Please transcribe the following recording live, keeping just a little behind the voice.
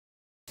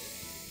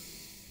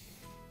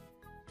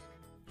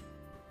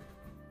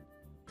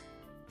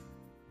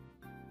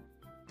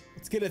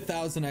Let's get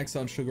 1000x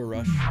on Sugar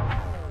Rush.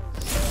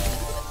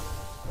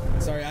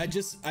 Sorry,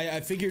 I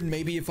figured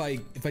maybe if I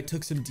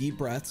took some deep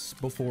breaths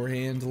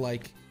beforehand,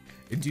 like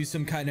do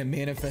some kind of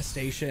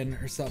manifestation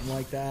or something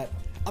like that.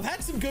 I've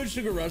had some good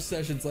Sugar Rush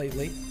sessions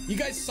lately. You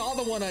guys saw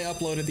the one I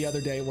uploaded the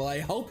other day. Well, I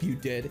hope you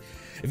did.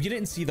 If you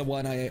didn't see the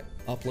one I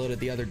uploaded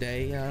the other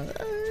day,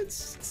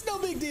 it's no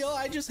big deal.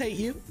 I just hate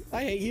you.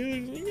 I hate you.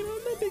 You know,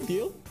 no big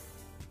deal.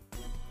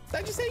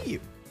 I just hate you.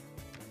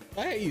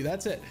 I hate you.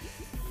 That's it.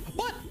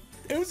 But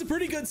it was a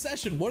pretty good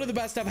session. One of the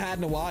best I've had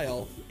in a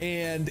while.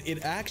 And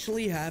it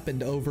actually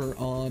happened over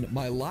on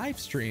my live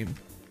stream.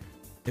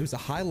 It was a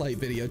highlight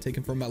video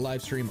taken from my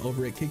live stream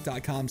over at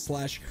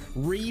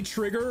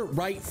kick.com/retrigger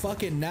right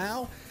fucking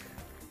now.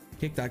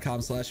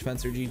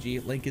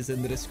 Kick.com/FencerGG. Link is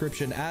in the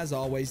description as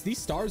always. These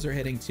stars are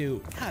hitting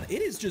too. God,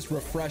 it is just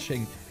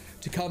refreshing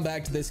to come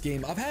back to this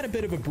game. I've had a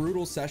bit of a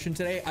brutal session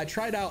today. I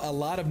tried out a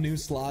lot of new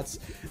slots,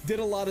 did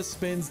a lot of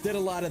spins, did a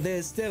lot of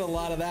this, did a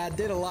lot of that,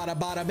 did a lot of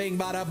bada bing,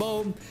 bada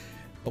boom.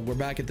 But we're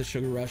back at the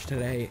Sugar Rush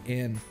today,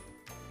 and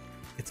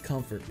it's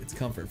comfort. It's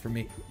comfort for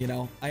me. You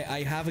know,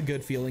 I have a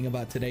good feeling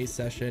about today's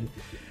session.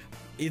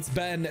 It's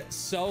been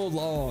so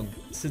long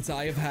since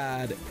I have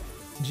had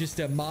just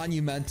a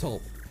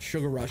monumental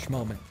Sugar Rush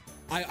moment.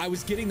 I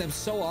was getting them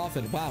so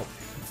often. Wow.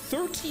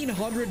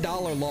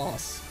 $1,300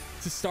 loss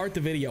to start the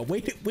video.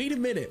 Wait a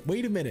minute.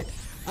 Wait a minute.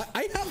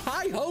 I have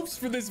high hopes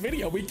for this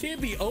video. We can't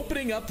be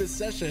opening up this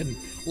session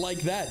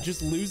like that,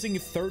 just losing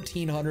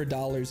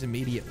 $1,300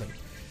 immediately.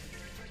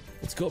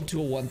 Let's go up to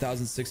a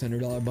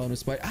 $1,600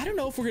 bonus buy. I don't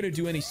know if we're going to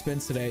do any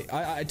spins today.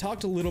 I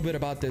talked a little bit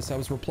about this. I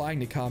was replying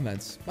to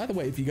comments. By the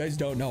way, if you guys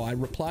don't know, I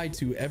reply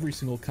to every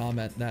single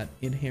comment that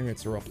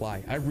inherits a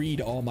reply. I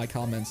read all my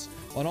comments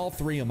on all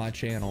 3 of my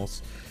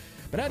channels.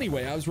 But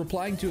anyway, I was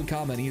replying to a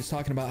comment. He was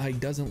talking about how he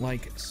doesn't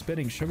like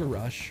spinning Sugar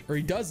Rush, or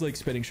he does like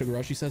spinning Sugar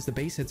Rush. He says the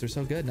base hits are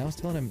so good. And I was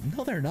telling him,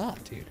 no, they're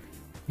not, dude.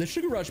 The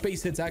Sugar Rush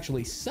base hits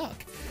actually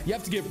suck. You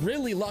have to get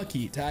really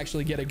lucky to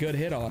actually get a good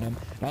hit on them.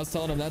 And I was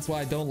telling him that's why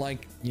I don't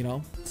like, you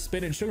know,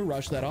 spinning Sugar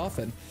Rush that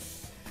often.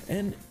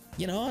 And,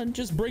 you know, I'm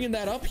just bringing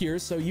that up here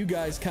so you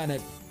guys kind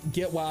of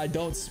get why I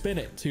don't spin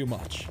it too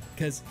much.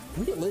 Because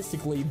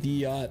realistically,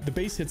 the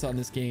base hits on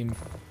this game,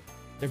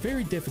 they're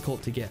very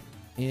difficult to get.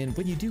 And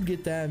when you do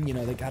get them, you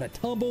know, they gotta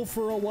tumble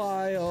for a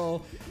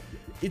while.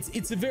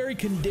 It's a very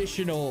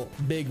conditional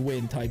big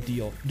win type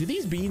deal. Do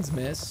these beans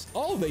miss?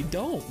 Oh, they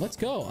don't. Let's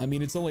go. I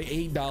mean, it's only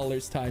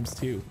 $8 times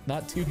 2.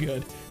 Not too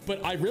good,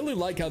 but I really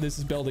like how this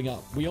is building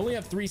up. We only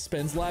have 3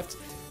 spins left.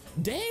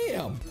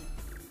 Damn.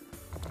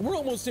 We're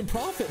almost in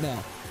profit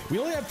now. We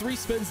only have 3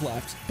 spins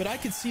left, but I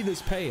can see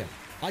this paying.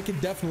 I can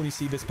definitely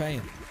see this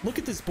paying. Look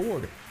at this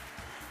board.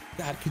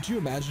 God, could you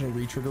imagine a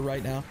retrigger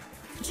right now?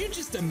 Could you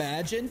just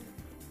imagine?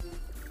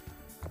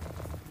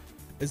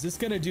 Is this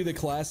going to do the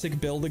classic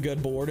build a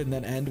good board and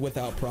then end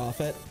without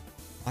profit?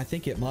 I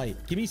think it might.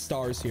 Give me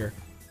stars here.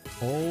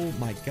 Oh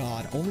my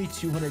God. Only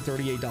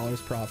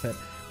 $238 profit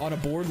on a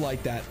board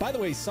like that. By the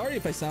way, sorry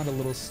if I sound a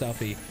little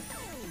stuffy.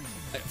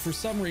 For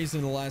some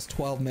reason, in the last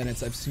 12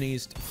 minutes, I've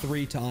sneezed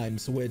 3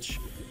 times, which,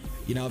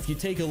 you know, if you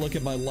take a look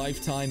at my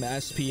lifetime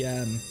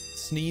SPM,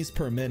 sneeze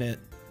per minute,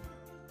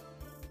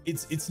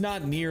 it's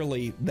not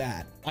nearly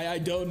that. I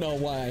don't know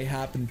why I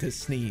happened to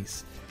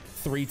sneeze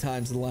 3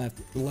 times in the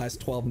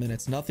last 12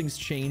 minutes. Nothing's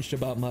changed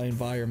about my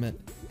environment.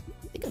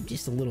 I think I'm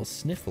just a little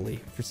sniffly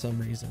for some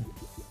reason.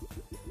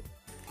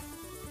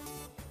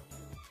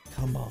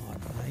 Come on,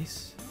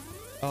 nice.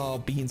 Oh,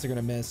 beans are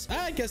gonna miss.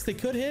 I guess they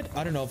could hit.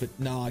 I don't know if it,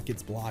 no, it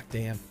gets blocked,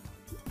 damn.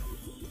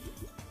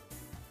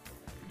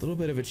 A little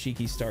bit of a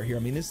cheeky start here.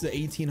 I mean, this is an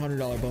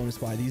 $1,800 bonus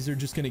buy. These are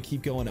just gonna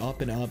keep going up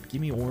and up.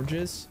 Give me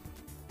oranges.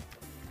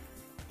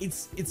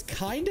 It's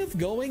kind of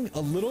going a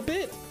little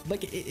bit,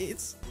 like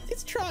it's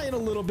trying a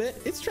little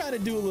bit. It's trying to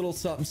do a little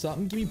something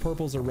something. Give me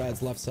purples or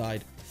reds left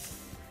side.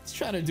 It's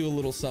trying to do a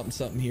little something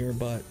something here,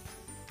 but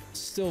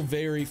still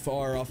very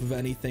far off of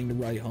anything to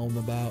write home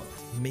about.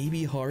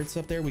 Maybe hearts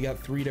up there. We got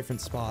 3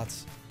 different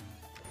spots.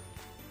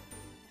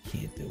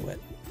 Can't do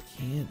it.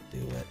 Can't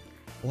do it.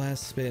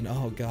 Last spin.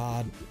 Oh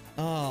God.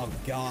 Oh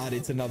God,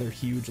 it's another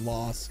huge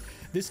loss.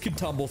 This could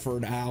tumble for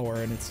an hour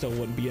and it still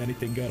wouldn't be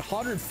anything good.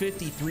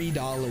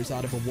 $153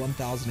 out of a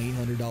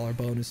 $1,800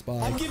 bonus buy.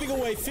 I'm giving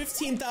away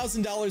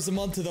 $15,000 a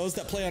month to those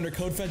that play under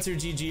code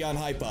FencerGG on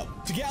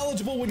HypeUp. To get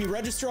eligible, when you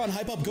register on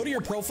HypeUp, go to your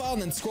profile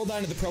and then scroll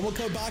down to the promo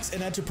code box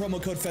and enter promo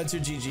code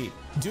FencerGG.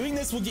 Doing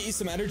this will get you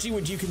some energy,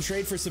 which you can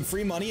trade for some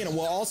free money, and it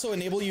will also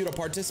enable you to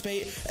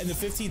participate in the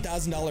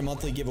 $15,000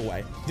 monthly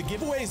giveaway. The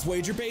giveaway is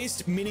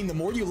wager-based, meaning the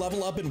more you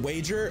level up and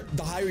wager,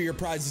 the higher your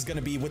prize is going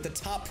to be, with the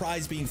top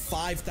prize being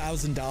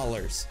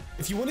 $5,000.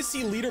 If you want to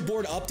see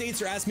leaderboard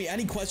updates or ask me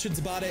any questions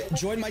about it,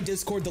 join my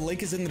Discord. The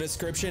link is in the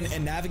description,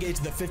 and navigate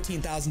to the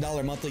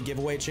 $15,000 monthly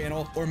giveaway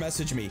channel or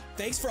message me.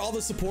 Thanks for all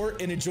the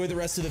support and enjoy the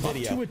rest of the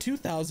video. Up to a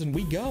 2,000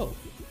 we go.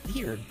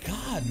 Dear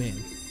God, man.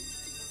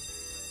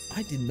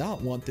 I did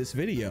not want this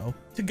video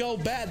to go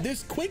bad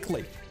this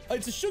quickly.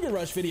 It's a Sugar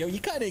Rush video. You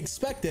kind of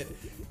expect it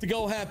to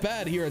go half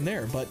bad here and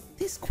there, but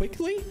this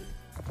quickly?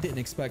 Didn't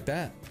expect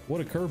that.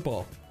 What a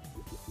curveball.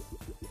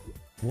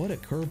 What a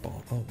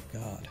curveball. Oh,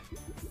 God.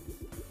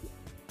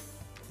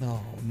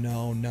 No,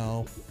 no,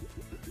 no.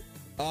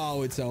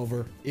 Oh, it's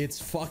over. It's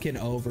fucking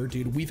over,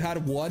 dude. We've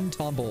had one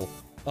tumble.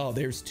 Oh,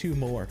 there's two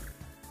more.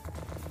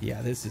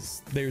 Yeah, this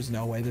is... There's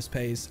no way this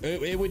pays.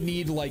 It would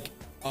need, like,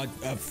 a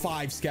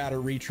 5 scatter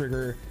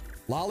retrigger.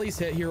 Lollies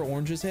hit here.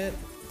 Oranges hit.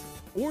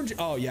 Orange...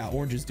 Oh, yeah.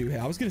 Oranges do hit.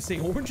 I was going to say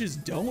oranges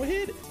don't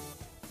hit.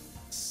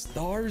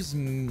 Stars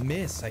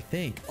miss, I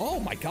think.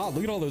 Oh, my God.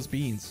 Look at all those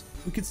beans.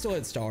 We could still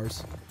hit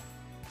stars.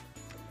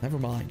 Never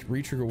mind.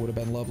 Retrigger would have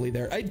been lovely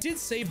there. I did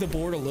save the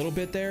board a little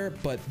bit there,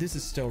 but this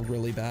is still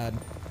really bad.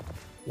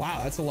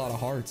 Wow, that's a lot of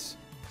hearts.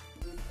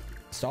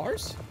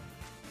 Stars?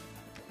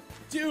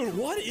 Dude,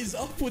 what is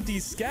up with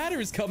these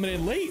scatters coming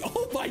in late?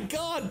 Oh my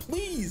God,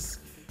 please.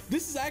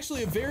 This is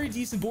actually a very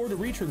decent board to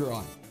retrigger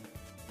on.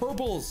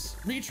 Purples,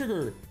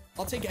 retrigger.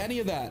 I'll take any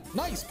of that.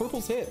 Nice,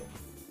 purples hit.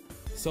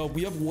 So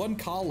we have one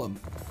column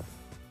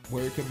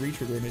where it could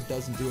retrigger and it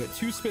doesn't do it.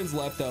 2 spins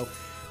left though.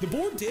 The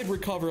board did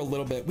recover a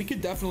little bit. We could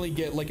definitely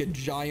get like a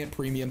giant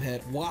premium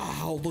hit.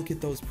 Wow, look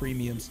at those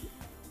premiums.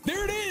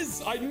 There it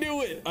is. I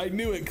knew it. I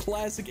knew it.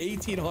 Classic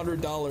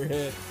 $1,800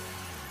 hit.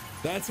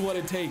 That's what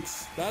it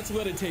takes. That's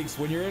what it takes.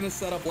 When you're in a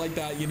setup like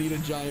that, you need a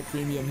giant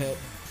premium hit.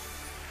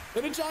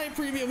 And a giant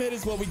premium hit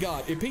is what we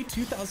got. It paid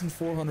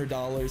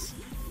 $2,400.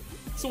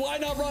 So why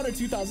not run a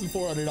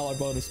 $2,400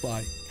 bonus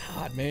buy?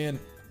 God, man.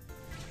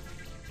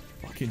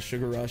 Fucking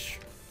Sugar Rush.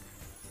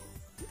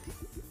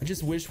 I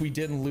just wish we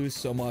didn't lose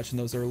so much in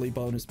those early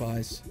bonus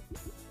buys.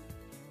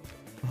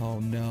 Oh,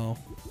 no.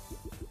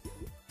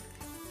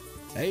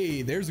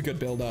 Hey, there's a good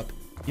build up.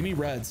 Give me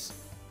reds.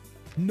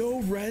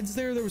 No reds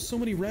there. There were so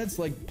many reds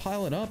like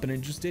piling up and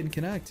it just didn't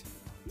connect.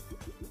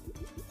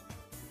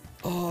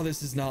 Oh,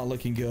 this is not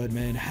looking good,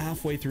 man.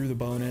 Halfway through the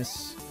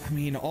bonus. I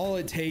mean, all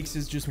it takes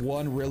is just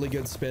one really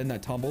good spin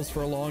that tumbles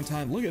for a long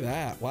time. Look at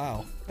that.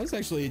 Wow. That's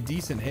actually a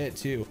decent hit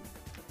too.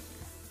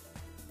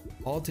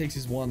 All it takes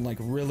is one like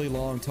really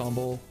long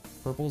tumble.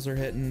 Purples are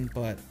hitting,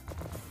 but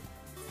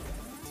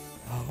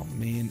oh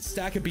man,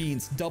 stack of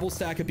beans, double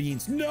stack of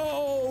beans.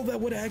 No, that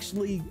would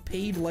actually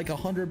paid like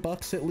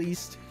 $100 at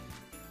least.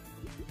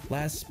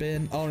 Last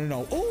spin. Oh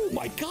no. Oh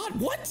my God,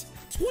 what?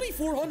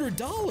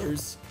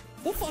 $2,400.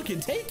 We'll fucking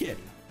take it.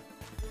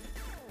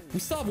 We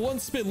still have one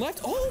spin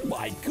left. Oh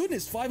my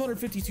goodness,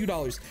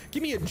 $552.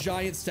 Give me a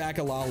giant stack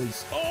of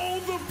lollies. Oh,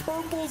 the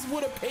purples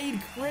would have paid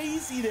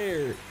crazy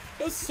there.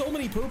 That's so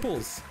many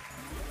purples.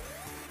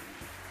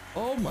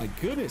 Oh my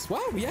goodness.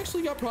 Wow, we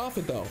actually got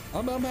profit though.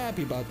 I'm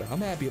happy about that.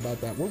 I'm happy about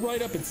that. We're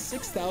right up at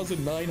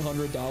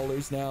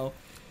 $6,900 now.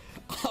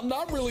 I'm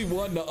not really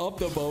one to up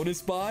the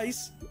bonus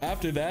buys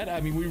after that.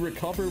 I mean, we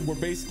recovered. We're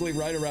basically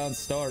right around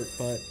start,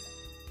 but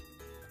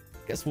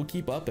I guess we'll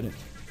keep upping it.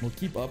 We'll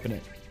keep upping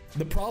it.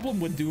 The problem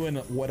with doing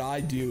what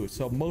I do,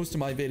 so most of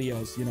my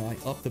videos, you know, I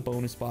up the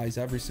bonus buys,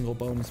 every single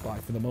bonus buy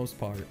for the most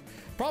part.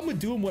 Problem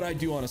with doing what I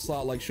do on a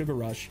slot like Sugar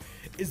Rush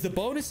is the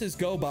bonuses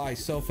go by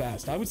so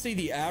fast. I would say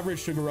the average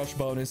Sugar Rush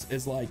bonus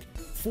is like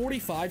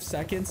 45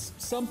 seconds,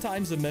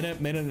 sometimes a minute,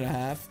 minute and a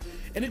half,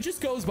 and it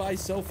just goes by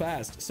so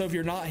fast. So if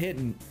you're not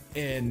hitting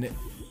and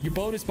your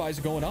bonus buys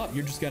are going up,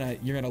 you're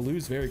gonna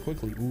lose very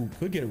quickly. Ooh,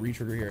 could get a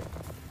retrigger here.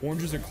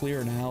 Oranges are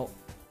clearing out.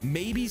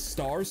 Maybe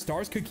stars.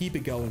 Stars could keep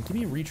it going. Give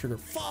me a retrigger.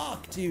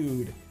 Fuck,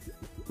 dude.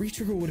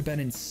 Retrigger would have been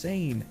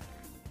insane.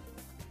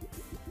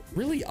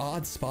 Really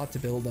odd spot to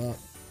build up.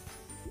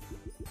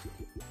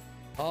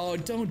 Oh,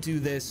 don't do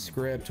this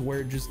script where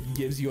it just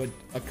gives you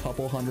a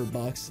couple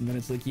 $100 and then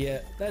it's like,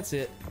 yeah, that's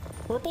it.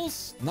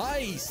 Purples?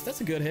 Nice.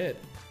 That's a good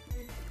hit.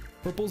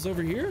 Purples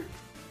over here?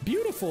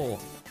 Beautiful.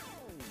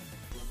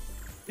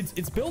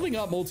 It's building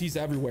up multis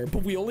everywhere,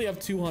 but we only have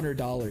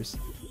 $200.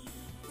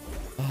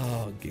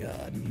 Oh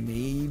God,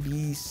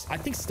 maybe I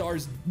think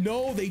stars.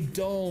 No, they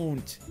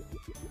don't.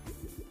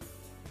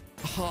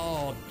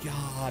 Oh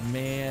God,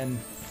 man.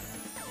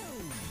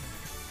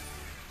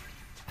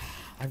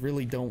 I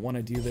really don't want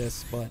to do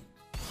this, but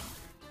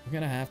we're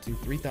gonna have to.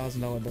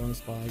 $3,000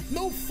 bonus buy.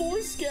 No,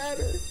 4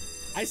 scatter.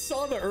 I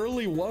saw the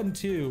early one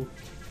too,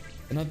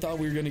 and I thought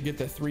we were gonna get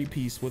the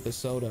 3-piece with a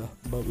soda,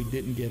 but we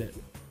didn't get it.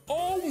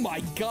 Oh my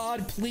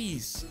God,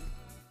 please.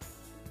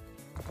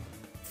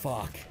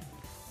 Fuck.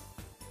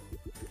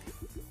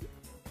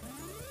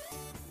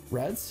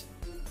 Reds?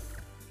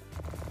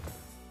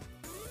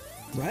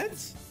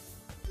 Reds?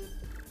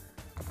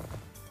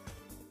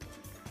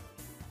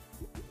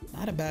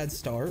 Not a bad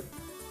start.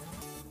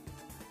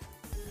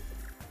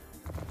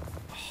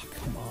 Oh,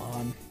 come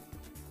on.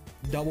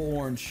 Double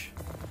orange.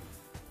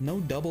 No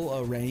double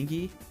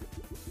orangi.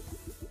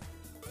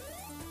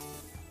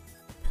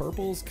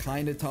 Purple's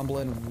kind of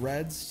tumbling.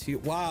 Reds too.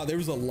 Wow, there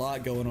was a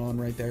lot going on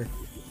right there.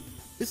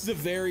 This is a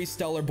very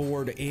stellar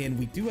board, and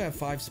we do have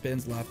 5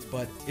 spins left,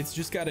 but it's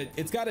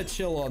gotta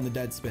chill on the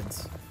dead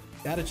spins.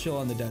 Gotta chill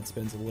on the dead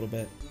spins a little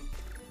bit.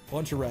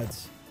 Bunch of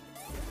reds.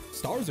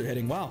 Stars are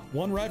hitting. Wow,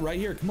 1 red right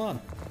here. Come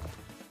on.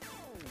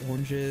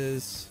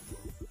 Oranges.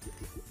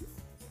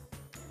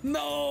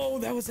 No,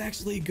 that was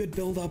actually a good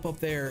build up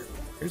there.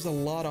 There's a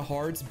lot of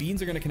hearts.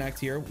 Beans are gonna connect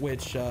here,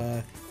 which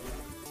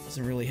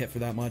Doesn't really hit for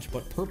that much,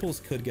 but purples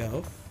could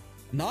go.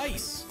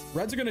 Nice.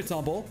 Reds are gonna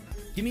tumble.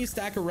 Give me a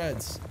stack of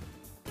reds.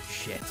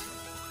 Shit.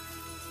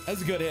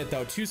 That's a good hit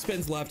though. 2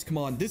 spins left. Come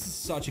on. This is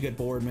such a good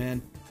board,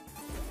 man.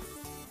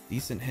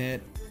 Decent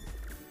hit.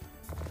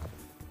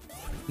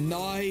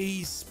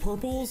 Nice.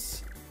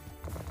 Purples.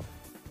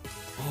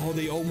 Oh,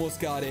 they almost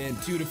got in.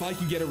 Dude, if I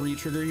can get a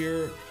retrigger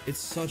here, it's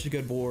such a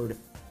good board.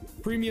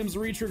 Premium's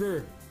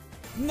retrigger.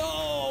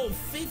 No,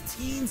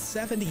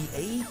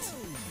 1578.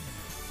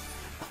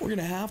 We're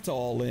gonna have to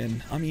all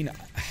in. I mean,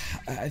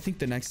 I think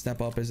the next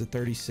step up is a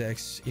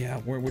 36.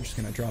 Yeah, we're just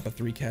gonna drop a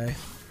 3K.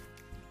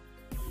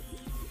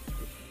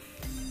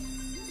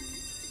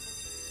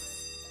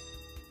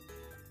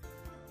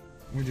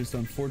 We're just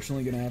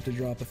unfortunately gonna have to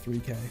drop a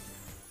 3K.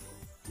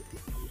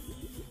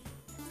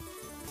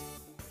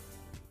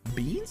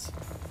 Beans?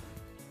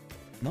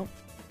 Nope.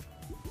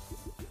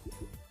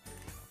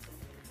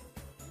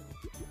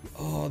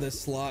 Oh, this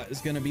slot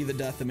is gonna be the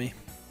death of me.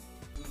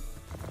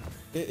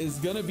 It is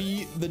gonna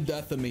be the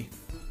death of me.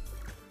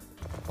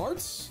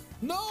 Hearts?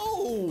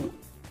 No!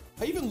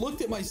 I even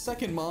looked at my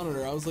second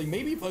monitor. I was like,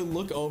 maybe if I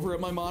look over at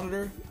my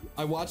monitor,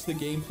 I watch the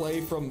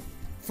gameplay from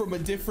a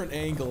different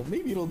angle.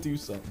 Maybe it'll do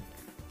something.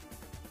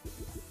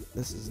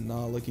 This is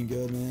not looking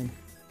good, man.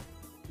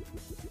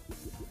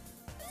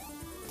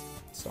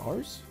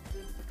 Stars?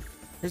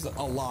 There's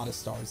a lot of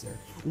stars there.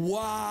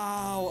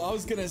 Wow, I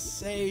was gonna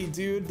say,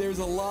 dude, there's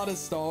a lot of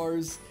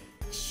stars.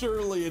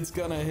 Surely it's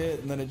gonna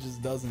hit, and then it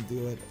just doesn't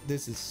do it.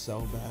 This is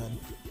so bad.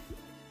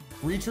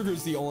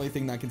 Retrigger's the only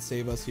thing that can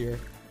save us here.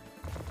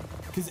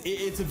 Because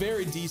it's a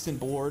very decent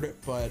board,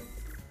 but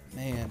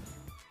man.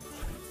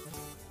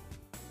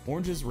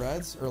 Oranges,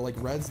 reds, or like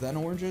reds, then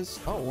oranges.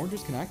 Oh,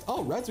 oranges connect.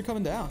 Oh, reds are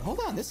coming down. Hold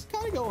on, this is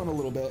kind of going a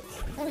little bit.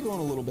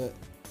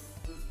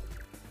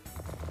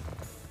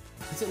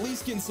 It's at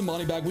least getting some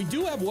money back. We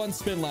do have 1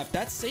 spin left.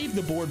 That saved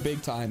the board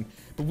big time,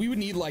 but we would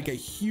need like a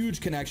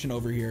huge connection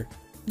over here.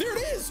 There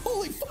it is.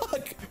 Holy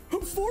fuck.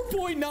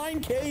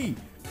 4.9K.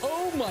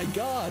 Oh my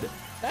God.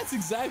 That's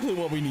exactly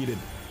what we needed.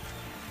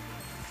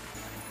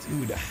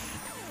 Dude,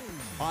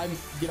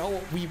 you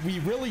know, we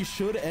really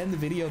should end the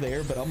video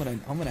there, but I'm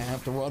gonna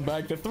have to run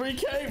back to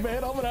 3K,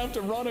 man. I'm gonna have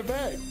to run it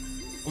back.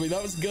 I mean,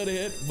 that was a good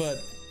hit, but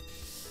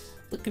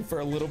looking for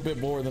a little bit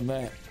more than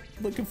that.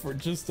 Looking for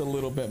just a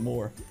little bit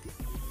more.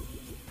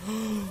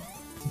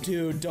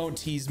 Dude, don't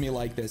tease me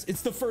like this.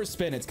 It's the first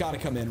spin. It's got to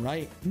come in,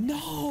 right?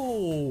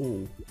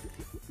 No.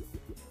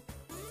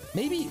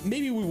 Maybe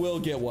we will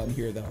get one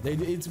here, though.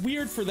 It's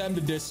weird for them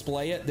to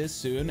display it this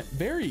soon.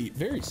 Very,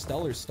 very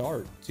stellar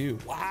start, too.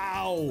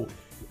 Wow.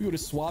 We would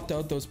have swapped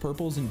out those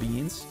purples and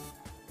beans.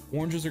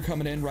 Oranges are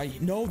coming in,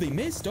 right? No, they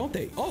missed, don't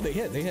they? Oh, they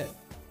hit.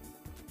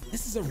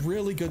 This is a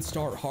really good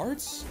start.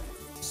 Hearts?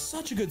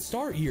 Such a good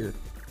start here.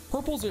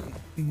 Purples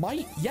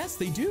might. Yes,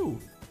 they do.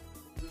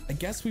 I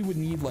guess we would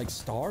need like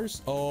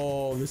stars.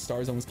 Oh, the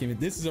stars almost came in.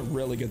 This is a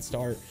really good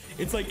start.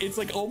 It's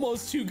like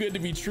almost too good to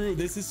be true.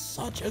 This is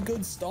such a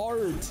good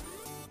start.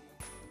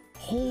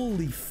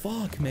 Holy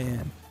fuck,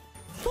 man.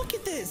 Look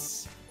at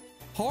this.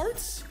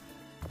 Hearts?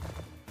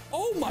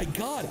 Oh my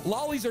God.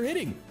 Lollies are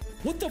hitting.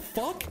 What the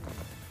fuck?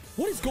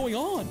 What is going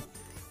on?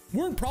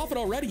 We're in profit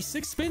already.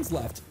 6 spins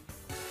left.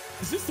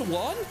 Is this the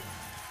one?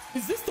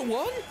 Is this the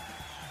one?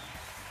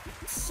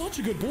 Such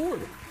a good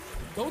board.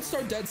 Don't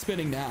start dead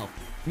spinning now.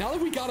 Now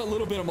that we got a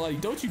little bit of money,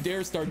 don't you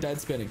dare start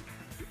dead spinning.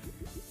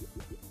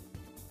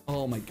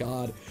 Oh my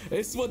God.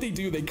 This is what they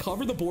do. They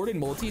cover the board in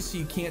multi so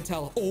you can't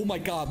tell. Oh my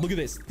God. Look at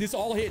this. This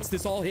all hits.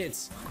 This all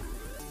hits.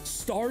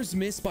 Stars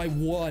missed by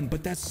 1,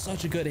 but that's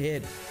such a good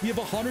hit. We have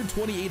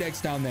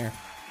 128x down there.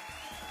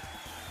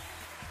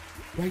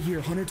 Right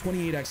here,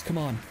 128x. Come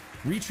on.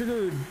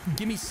 Retrigger.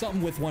 Give me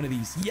something with one of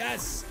these.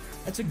 Yes.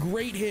 That's a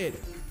great hit.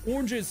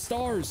 Oranges,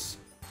 stars.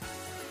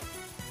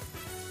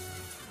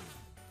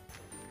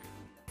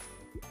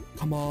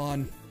 Come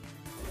on.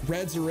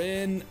 Reds are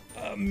in.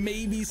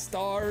 Maybe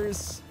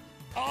stars.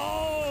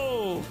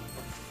 Oh,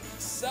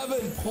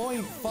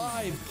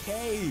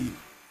 7.5K.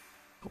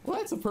 Well,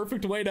 that's a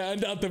perfect way to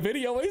end out the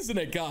video, isn't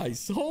it,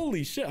 guys?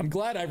 Holy shit. I'm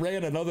glad I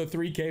ran another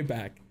 3K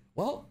back.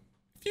 Well,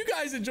 if you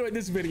guys enjoyed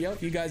this video,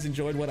 if you guys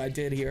enjoyed what I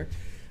did here,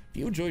 if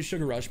you enjoyed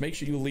Sugar Rush, make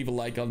sure you leave a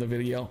like on the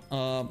video.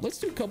 Let's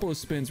do a couple of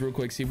spins real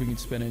quick, see if we can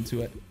spin into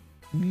it.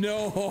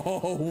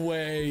 No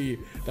way.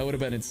 That would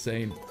have been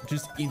insane.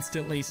 Just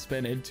instantly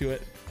spin into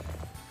it.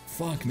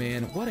 Fuck,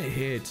 man. What a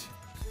hit.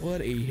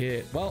 What a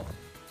hit. Well,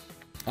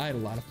 I had a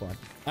lot of fun.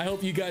 I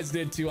hope you guys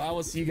did too. I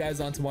will see you guys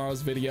on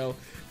tomorrow's video.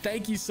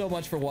 Thank you so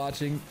much for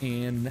watching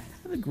and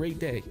have a great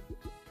day.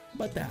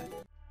 How about that?